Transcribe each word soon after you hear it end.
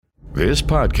This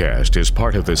podcast is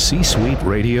part of the C-Suite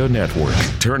Radio Network,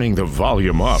 turning the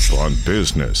volume up on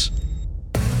business.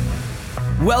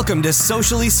 Welcome to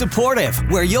Socially Supportive,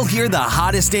 where you'll hear the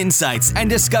hottest insights and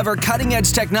discover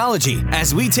cutting-edge technology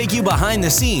as we take you behind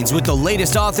the scenes with the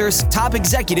latest authors, top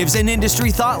executives, and industry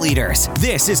thought leaders.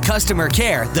 This is Customer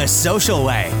Care the Social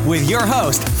Way with your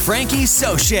host, Frankie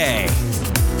Soche.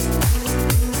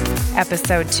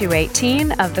 Episode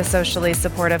 218 of the Socially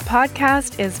Supportive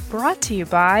Podcast is brought to you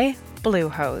by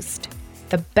Bluehost.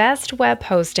 The best web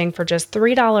hosting for just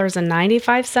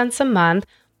 $3.95 a month.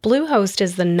 Bluehost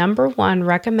is the #1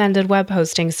 recommended web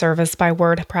hosting service by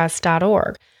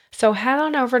WordPress.org. So head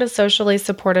on over to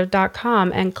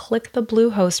sociallysupportive.com and click the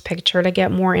Bluehost picture to get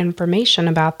more information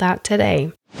about that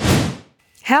today.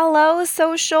 Hello,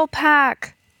 Social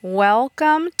Pack!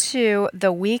 Welcome to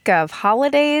the week of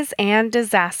holidays and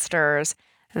disasters.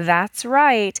 That's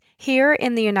right. Here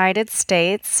in the United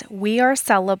States, we are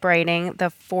celebrating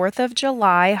the 4th of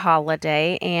July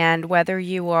holiday, and whether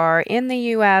you are in the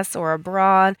U.S. or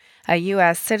abroad, a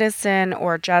U.S. citizen,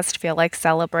 or just feel like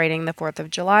celebrating the 4th of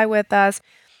July with us,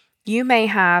 you may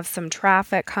have some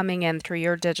traffic coming in through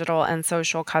your digital and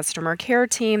social customer care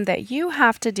team that you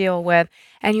have to deal with,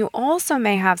 and you also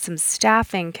may have some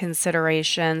staffing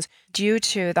considerations due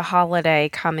to the holiday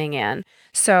coming in.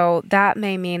 So that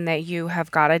may mean that you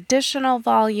have got additional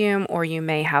volume or you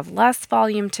may have less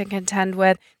volume to contend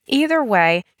with. Either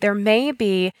way, there may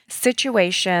be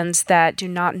situations that do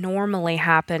not normally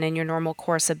happen in your normal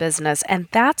course of business, and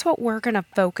that's what we're going to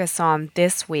focus on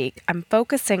this week. I'm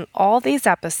focusing all these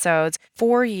episodes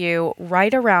for you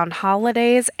right around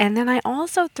holidays, and then I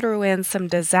also threw in some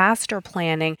disaster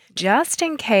planning just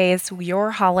in case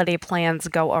your holiday plans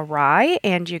go awry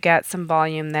and you get some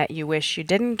volume that you wish you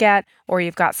didn't get, or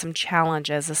you've got some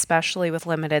challenges, especially with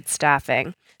limited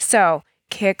staffing. So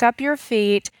kick up your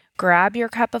feet, grab your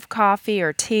cup of coffee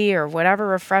or tea or whatever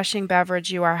refreshing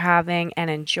beverage you are having, and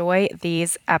enjoy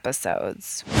these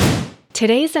episodes.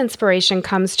 Today's inspiration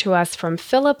comes to us from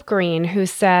Philip Green, who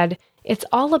said, "It's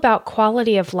all about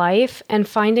quality of life and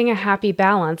finding a happy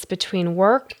balance between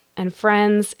work and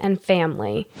friends and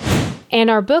family." And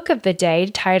our book of the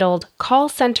day, titled Call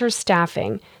Center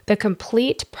Staffing, The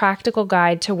Complete Practical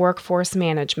Guide to Workforce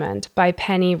Management by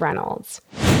Penny Reynolds.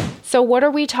 So what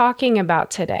are we talking about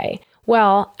today?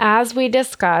 Well, as we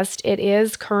discussed, it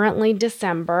is currently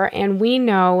December, and we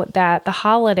know that the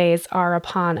holidays are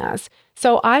upon us.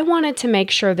 So I wanted to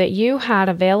make sure that you had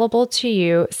available to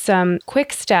you some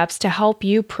quick steps to help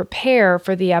you prepare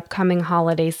for the upcoming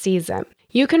holiday season.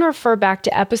 You can refer back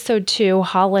to episode 2,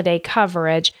 holiday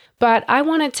coverage, but I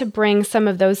wanted to bring some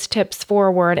of those tips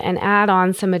forward and add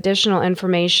on some additional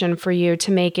information for you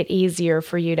to make it easier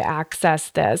for you to access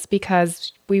this,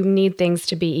 because we need things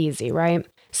to be easy, right?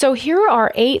 So here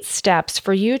are 8 steps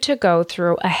for you to go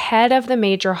through ahead of the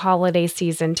major holiday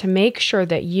season to make sure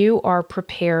that you are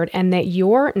prepared and that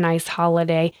your nice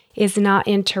holiday is not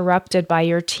interrupted by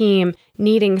your team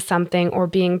needing something or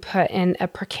being put in a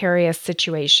precarious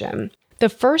situation. The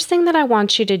first thing that I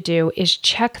want you to do is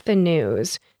check the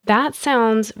news. That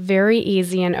sounds very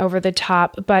easy and over the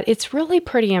top, but it's really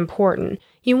pretty important.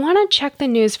 You want to check the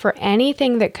news for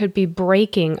anything that could be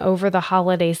breaking over the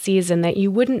holiday season that you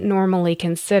wouldn't normally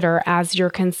consider as you're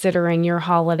considering your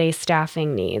holiday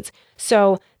staffing needs.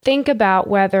 So think about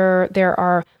whether there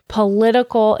are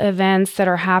political events that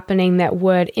are happening that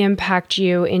would impact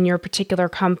you in your particular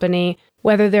company,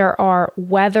 whether there are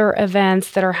weather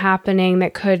events that are happening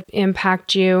that could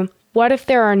impact you. What if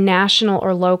there are national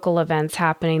or local events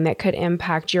happening that could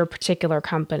impact your particular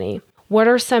company? What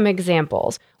are some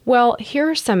examples? Well, here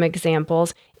are some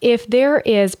examples. If there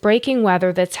is breaking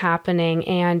weather that's happening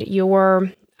and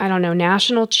your,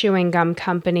 national chewing gum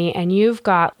company, and you've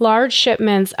got large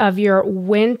shipments of your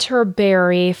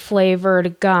winterberry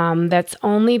flavored gum that's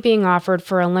only being offered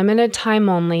for a limited time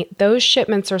only, those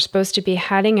shipments are supposed to be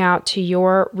heading out to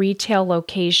your retail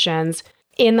locations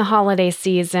in the holiday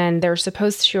season. They're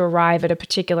supposed to arrive at a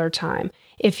particular time.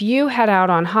 If you head out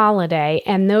on holiday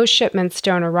and those shipments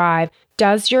don't arrive,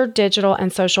 does your digital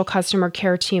and social customer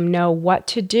care team know what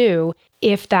to do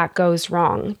if that goes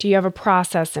wrong? Do you have a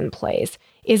process in place?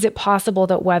 Is it possible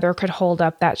that weather could hold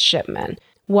up that shipment?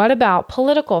 What about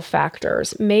political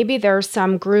factors? Maybe there's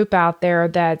some group out there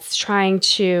that's trying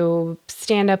to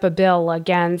stand up a bill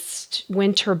against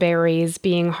winter berries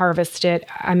being harvested.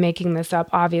 I'm making this up,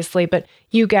 obviously, but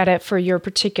you get it for your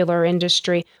particular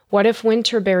industry. What if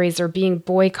winter berries are being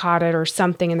boycotted or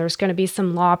something, and there's going to be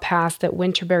some law passed that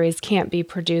winter berries can't be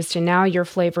produced, and now your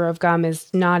flavor of gum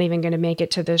is not even going to make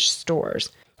it to the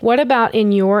stores? What about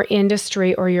in your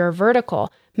industry or your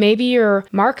vertical? Maybe your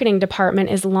marketing department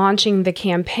is launching the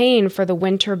campaign for the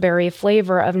winterberry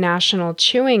flavor of National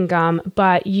Chewing Gum,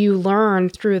 but you learn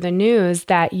through the news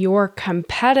that your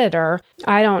competitor,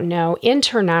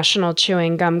 International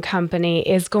Chewing Gum Company,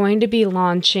 is going to be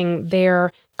launching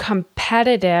their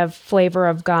competitive flavor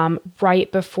of gum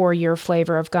right before your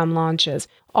flavor of gum launches.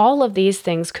 All of these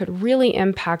things could really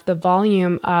impact the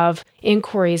volume of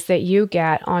inquiries that you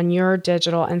get on your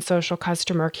digital and social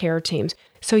customer care teams.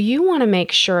 So you want to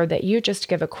make sure that you just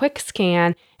give a quick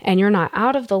scan and you're not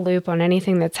out of the loop on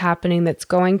anything that's happening that's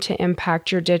going to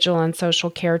impact your digital and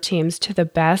social care teams to the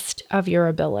best of your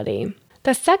ability.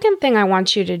 The second thing I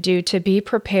want you to do to be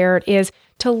prepared is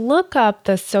to look up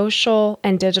the social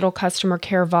and digital customer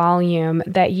care volume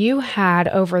that you had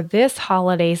over this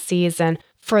holiday season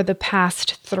for the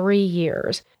past 3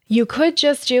 years. You could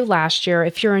just do last year.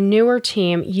 If you're a newer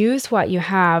team, use what you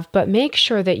have, but make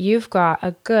sure that you've got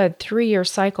a good 3-year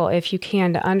cycle if you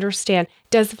can to understand,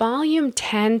 does volume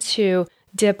tend to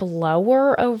dip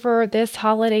lower over this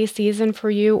holiday season for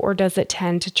you, or does it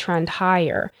tend to trend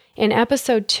higher? In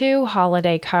episode 2,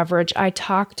 holiday coverage, I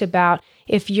talked about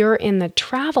if you're in the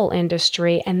travel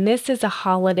industry and this is a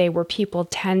holiday where people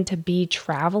tend to be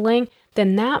traveling,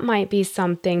 then that might be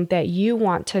something that you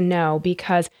want to know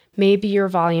because maybe your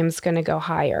volume's going to go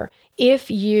higher. If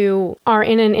you are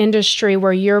in an industry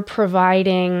where you're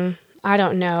providing,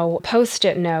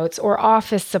 Post-it notes or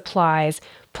office supplies,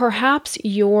 perhaps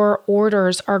your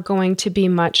orders are going to be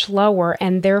much lower,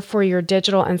 and therefore your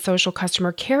digital and social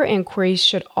customer care inquiries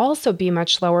should also be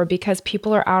much lower because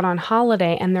people are out on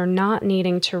holiday and they're not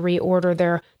needing to reorder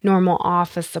their normal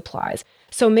office supplies.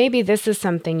 So maybe this is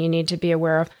something you need to be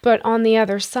aware of. But on the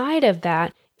other side of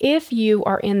that, if you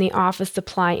are in the office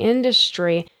supply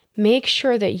industry, make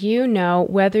sure that you know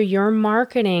whether your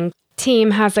marketing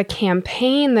team has a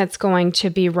campaign that's going to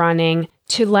be running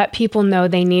to let people know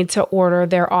they need to order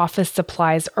their office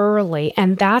supplies early.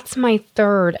 And that's my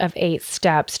third of 8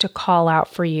 steps to call out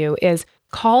for you is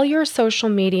call your social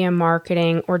media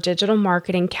marketing or digital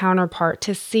marketing counterpart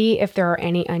to see if there are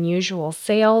any unusual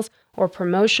sales or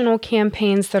promotional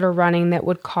campaigns that are running that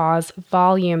would cause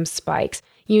volume spikes.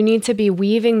 You need to be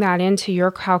weaving that into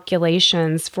your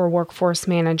calculations for workforce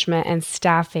management and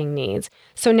staffing needs.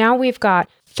 So now we've got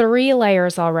 3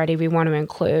 layers already we want to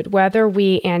include, whether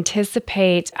we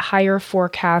anticipate higher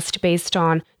forecast based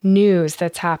on news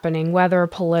that's happening, whether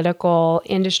political,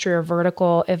 industry, or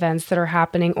vertical events that are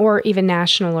happening, or even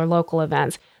national or local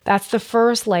events. That's the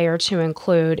first layer to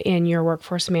include in your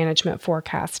workforce management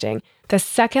forecasting. The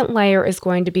second layer is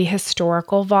going to be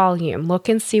historical volume. Look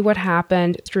and see what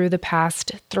happened through the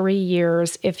past 3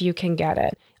 years if you can get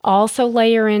it. Also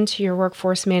layer into your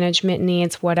workforce management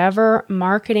needs whatever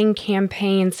marketing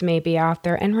campaigns may be out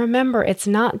there. And remember, it's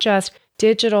not just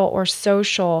digital or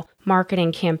social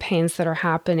marketing campaigns that are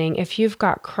happening. If you've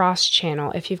got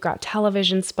cross-channel, if you've got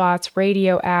television spots,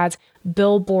 radio ads,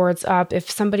 billboards up, if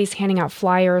somebody's handing out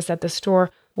flyers at the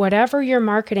store, whatever your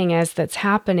marketing is that's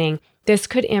happening, this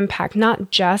could impact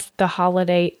not just the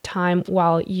holiday time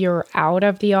while you're out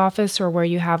of the office or where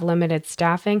you have limited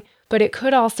staffing, but it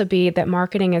could also be that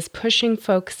marketing is pushing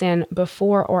folks in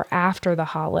before or after the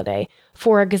holiday.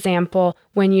 For example,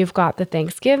 when you've got the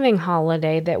Thanksgiving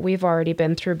holiday that we've already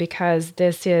been through because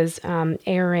this is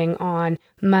airing on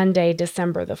Monday,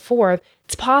 December the 4th,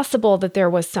 it's possible that there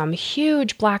was some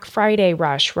huge Black Friday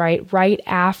rush, right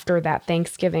after that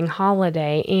Thanksgiving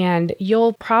holiday, and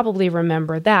you'll probably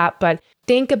remember that, but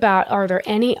think about, are there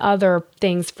any other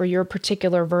things for your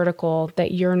particular vertical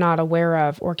that you're not aware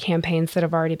of or campaigns that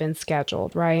have already been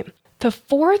scheduled, right? The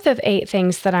fourth of 8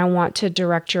 things that I want to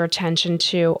direct your attention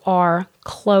to are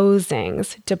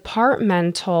closings,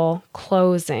 departmental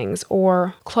closings,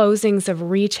 or closings of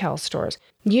retail stores.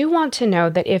 You want to know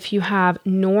that if you have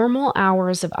normal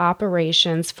hours of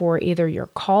operations for either your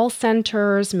call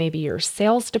centers, maybe your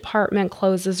sales department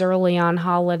closes early on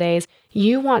holidays,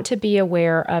 you want to be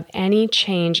aware of any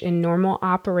change in normal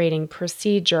operating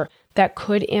procedure that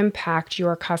could impact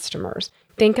your customers.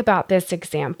 Think about this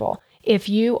example. If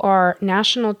you are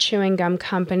National Chewing Gum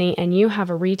Company and you have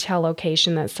a retail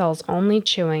location that sells only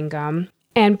chewing gum,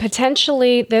 and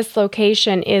potentially this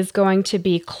location is going to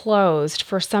be closed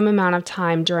for some amount of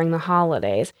time during the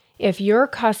holidays, if your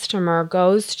customer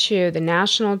goes to the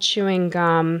National Chewing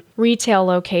Gum retail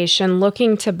location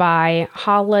looking to buy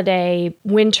holiday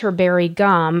winterberry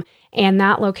gum, and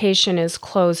that location is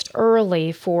closed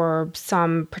early for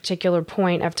some particular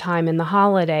point of time in the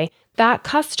holiday, that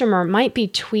customer might be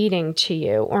tweeting to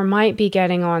you or might be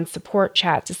getting on support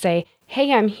chat to say,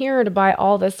 hey, I'm here to buy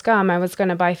all this gum. I was going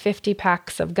to buy 50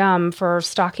 packs of gum for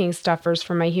stocking stuffers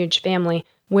for my huge family.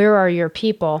 Where are your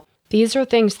people? These are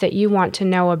things that you want to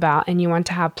know about and you want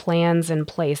to have plans in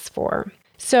place for.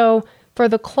 So for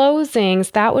the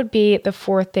closings, that would be the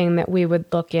fourth thing that we would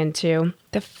look into.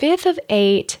 The fifth of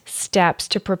 8 steps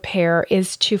to prepare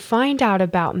is to find out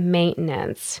about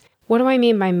maintenance. What do I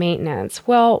mean by maintenance?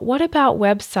 Well, what about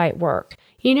website work?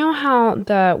 You know how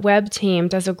the web team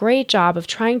does a great job of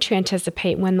trying to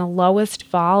anticipate when the lowest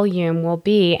volume will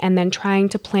be and then trying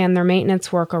to plan their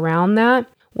maintenance work around that?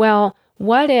 Well,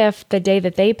 what if the day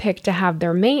that they pick to have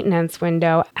their maintenance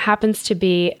window happens to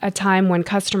be a time when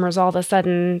customers all of a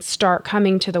sudden start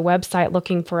coming to the website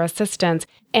looking for assistance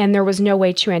and there was no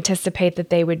way to anticipate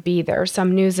that they would be there?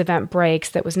 Some news event breaks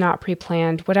that was not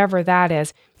pre-planned, whatever that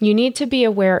is. You need to be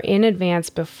aware in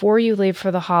advance before you leave for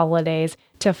the holidays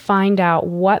to find out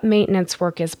what maintenance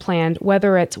work is planned,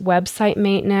 whether it's website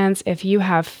maintenance, if you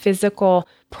have physical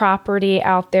property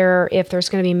out there, if there's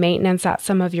going to be maintenance at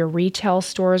some of your retail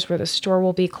stores where the store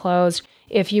will be closed,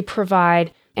 if you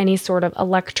provide any sort of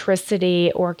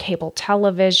electricity or cable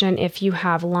television, if you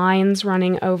have lines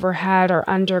running overhead or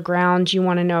underground, you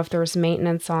want to know if there's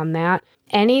maintenance on that.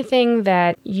 Anything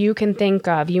that you can think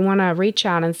of, you want to reach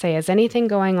out and say, is anything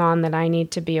going on that I need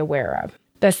to be aware of?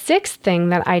 The sixth thing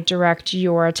that I direct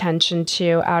your attention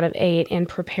to out of 8 in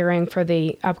preparing for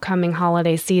the upcoming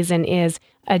holiday season is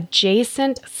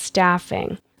adjacent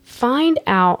staffing. Find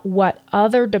out what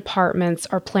other departments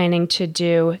are planning to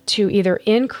do to either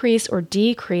increase or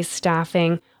decrease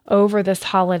staffing over this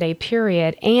holiday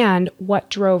period and what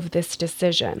drove this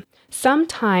decision.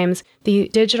 Sometimes the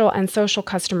digital and social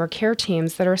customer care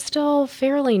teams that are still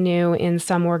fairly new in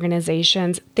some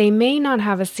organizations, they may not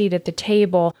have a seat at the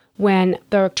table when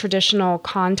the traditional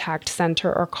contact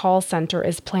center or call center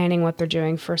is planning what they're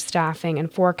doing for staffing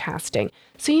and forecasting.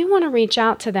 So you want to reach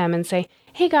out to them and say,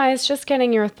 hey guys, just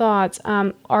getting your thoughts.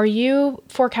 Are you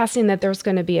forecasting that there's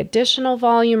going to be additional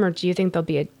volume, or do you think there'll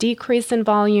be a decrease in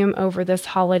volume over this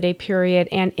holiday period?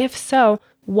 And if so,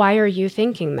 why are you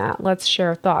thinking that? Let's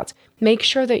share thoughts. Make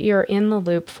sure that you're in the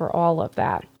loop for all of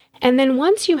that. And then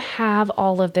once you have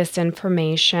all of this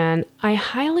information, I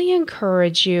highly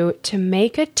encourage you to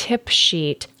make a tip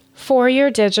sheet for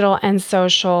your digital and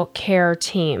social care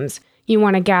teams. You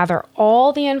want to gather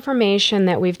all the information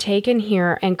that we've taken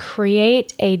here and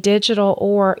create a digital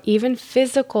or even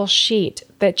physical sheet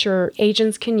that your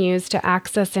agents can use to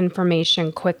access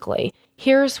information quickly.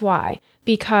 Here's why.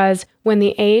 Because when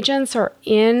the agents are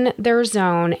in their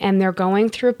zone and they're going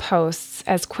through posts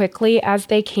as quickly as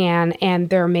they can and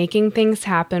they're making things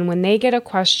happen, when they get a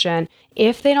question,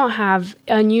 if they don't have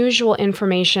unusual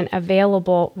information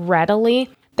available readily,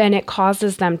 then it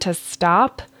causes them to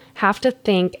stop, have to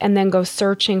think, and then go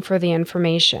searching for the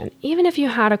information. Even if you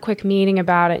had a quick meeting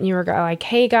about it and you were like,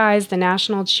 hey guys, the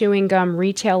National Chewing Gum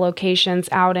retail locations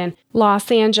out in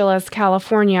Los Angeles,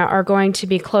 California are going to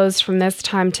be closed from this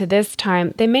time to this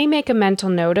time. They may make a mental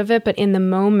note of it, but in the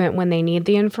moment when they need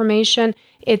the information,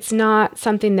 it's not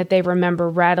something that they remember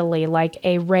readily like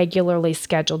a regularly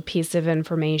scheduled piece of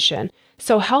information.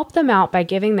 So help them out by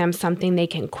giving them something they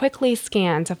can quickly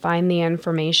scan to find the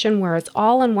information where it's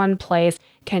all in one place,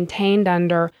 contained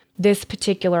under this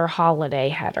particular holiday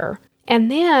header.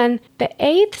 And then the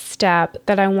 8th step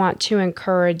that I want to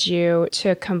encourage you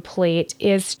to complete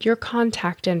is your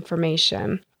contact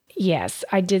information. Yes,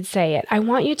 I did say it. I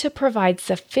want you to provide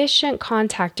sufficient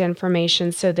contact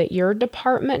information so that your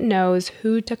department knows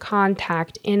who to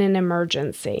contact in an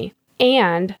emergency.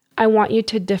 And I want you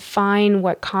to define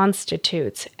what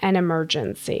constitutes an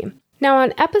emergency. Now,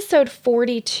 on episode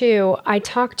 42, I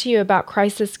talked to you about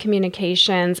crisis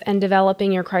communications and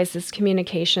developing your crisis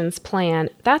communications plan.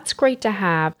 That's great to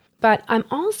have, but I'm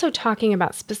also talking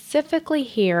about specifically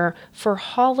here for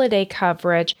holiday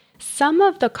coverage. Some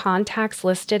of the contacts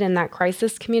listed in that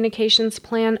crisis communications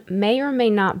plan may or may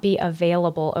not be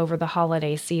available over the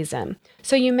holiday season.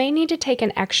 So you may need to take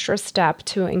an extra step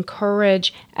to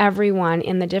encourage everyone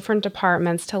in the different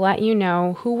departments to let you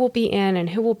know who will be in and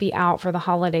who will be out for the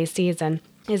holiday season.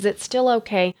 Is it still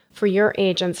okay for your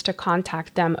agents to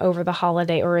contact them over the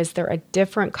holiday, or is there a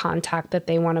different contact that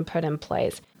they want to put in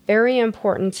place? Very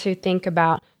important to think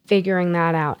about figuring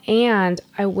that out. And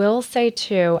I will say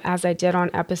too, as I did on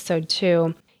episode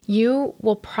 2, you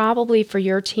will probably, for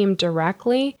your team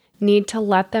directly, need to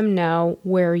let them know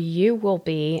where you will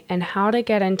be and how to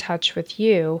get in touch with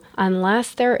you,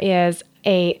 unless there is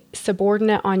a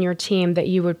subordinate on your team that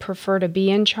you would prefer to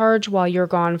be in charge while you're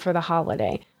gone for the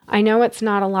holiday. I know it's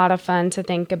not a lot of fun to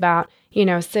think about,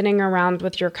 sitting around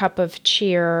with your cup of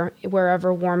cheer,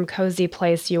 wherever warm, cozy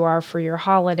place you are for your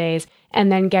holidays, and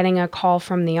then getting a call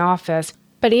from the office.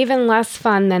 But even less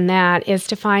fun than that is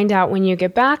to find out when you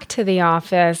get back to the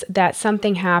office that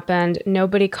something happened,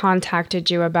 nobody contacted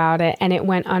you about it, and it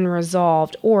went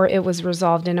unresolved, or it was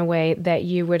resolved in a way that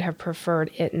you would have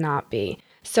preferred it not be.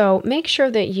 So make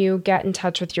sure that you get in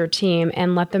touch with your team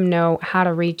and let them know how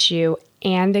to reach you.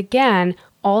 And again,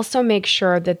 also make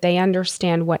sure that they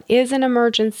understand what is an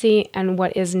emergency and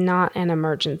what is not an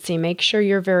emergency. Make sure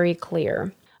you're very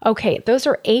clear. Okay, those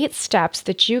are 8 steps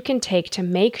that you can take to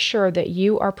make sure that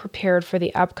you are prepared for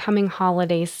the upcoming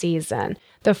holiday season.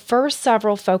 The first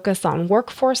several focus on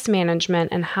workforce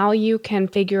management and how you can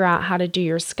figure out how to do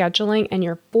your scheduling and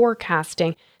your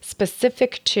forecasting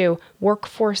specific to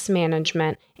workforce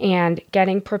management and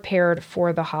getting prepared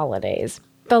for the holidays.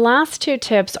 The last 2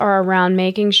 tips are around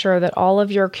making sure that all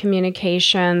of your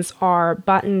communications are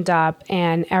buttoned up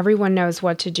and everyone knows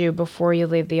what to do before you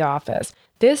leave the office.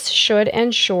 This should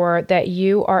ensure that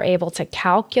you are able to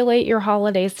calculate your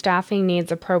holiday staffing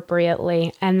needs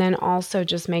appropriately, and then also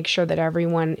just make sure that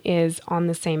everyone is on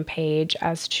the same page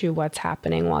as to what's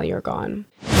happening while you're gone.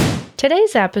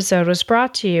 Today's episode was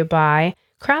brought to you by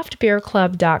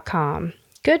craftbeerclub.com.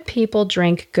 Good people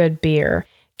drink good beer.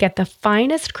 Get the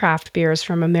finest craft beers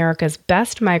from America's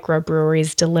best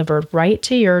microbreweries delivered right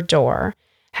to your door.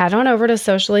 Head on over to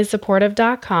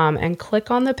sociallysupportive.com and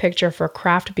click on the picture for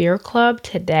Craft Beer Club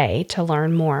today to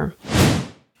learn more.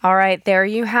 All right, there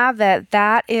you have it.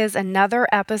 That is another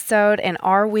episode in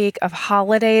our week of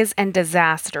holidays and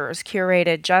disasters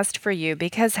curated just for you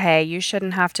because, hey, you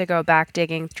shouldn't have to go back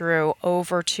digging through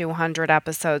over 200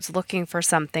 episodes looking for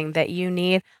something that you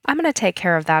need. I'm going to take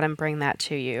care of that and bring that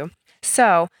to you.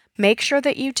 So make sure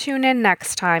that you tune in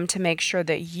next time to make sure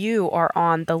that you are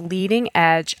on the leading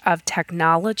edge of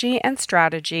technology and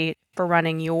strategy for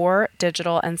running your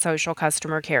digital and social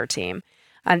customer care team.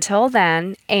 Until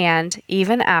then, and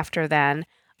even after then,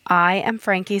 I am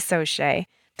Frankie Soche.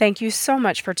 Thank you so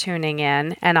much for tuning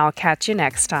in, and I'll catch you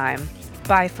next time.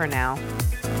 Bye for now.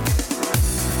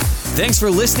 Thanks for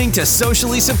listening to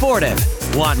Socially Supportive.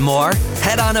 Want more?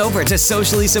 Head on over to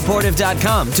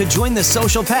sociallysupportive.com to join the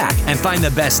social pack and find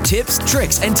the best tips,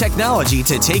 tricks, and technology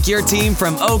to take your team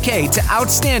from okay to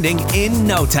outstanding in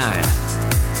no time.